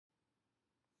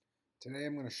Today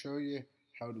I'm going to show you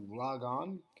how to log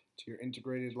on to your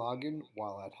integrated login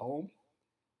while at home,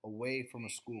 away from a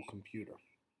school computer.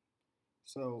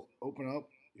 So open up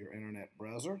your internet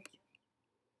browser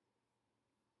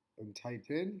and type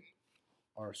in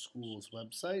our school's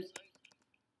website,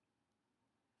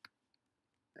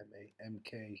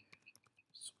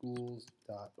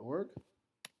 mamkschools.org,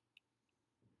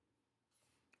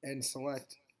 and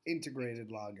select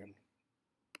integrated login.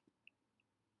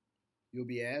 You'll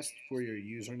be asked for your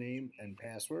username and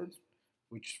password,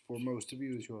 which for most of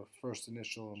you is your first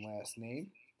initial and last name,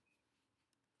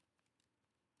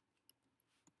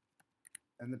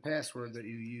 and the password that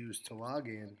you use to log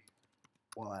in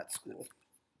while at school.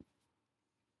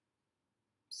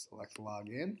 Select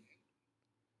Login,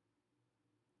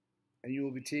 and you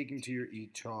will be taken to your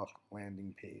eTalk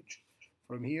landing page.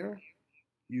 From here,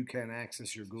 you can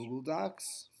access your Google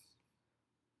Docs,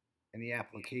 any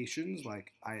applications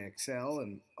like IXL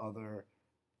and other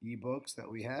ebooks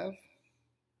that we have,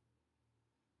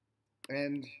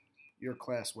 and your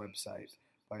class website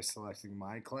by selecting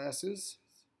My Classes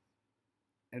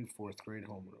and 4th grade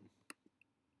homeroom.